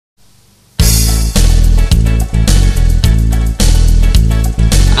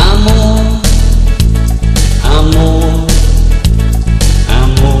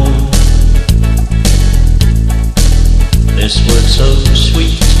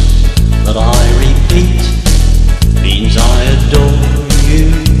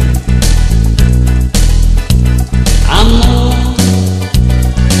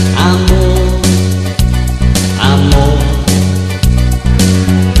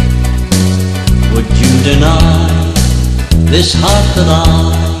this heart that I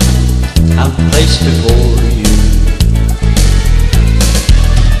have placed before you.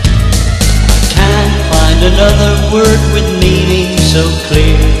 I can't find another word with meaning so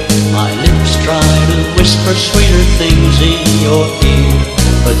clear. My lips try to whisper sweeter things in your ear,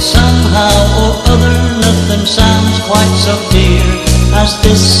 but somehow or other nothing sounds quite so dear as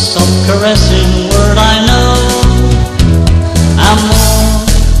this soft caressing word I know. Amor,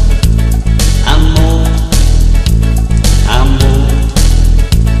 amor, amor.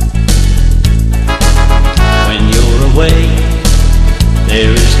 When you're away,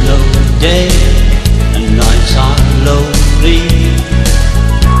 there is no day, and nights are lonely.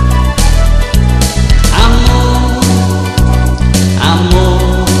 Amor, amor,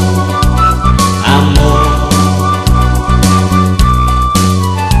 amor.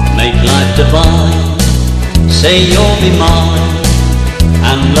 Make life divine, say you'll be mine,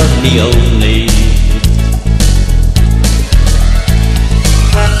 and love me only.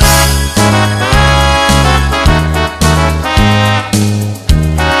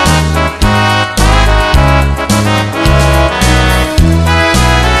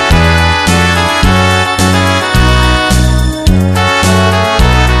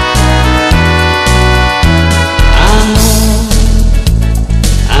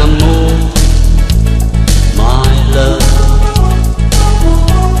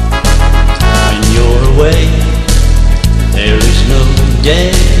 There is no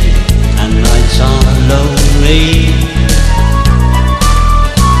day, and nights are lonely.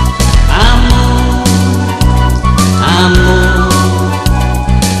 Amor, amor,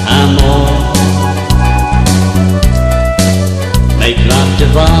 amor. Make love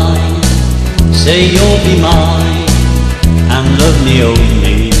divine, say you'll be mine, and love me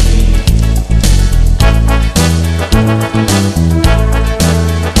only.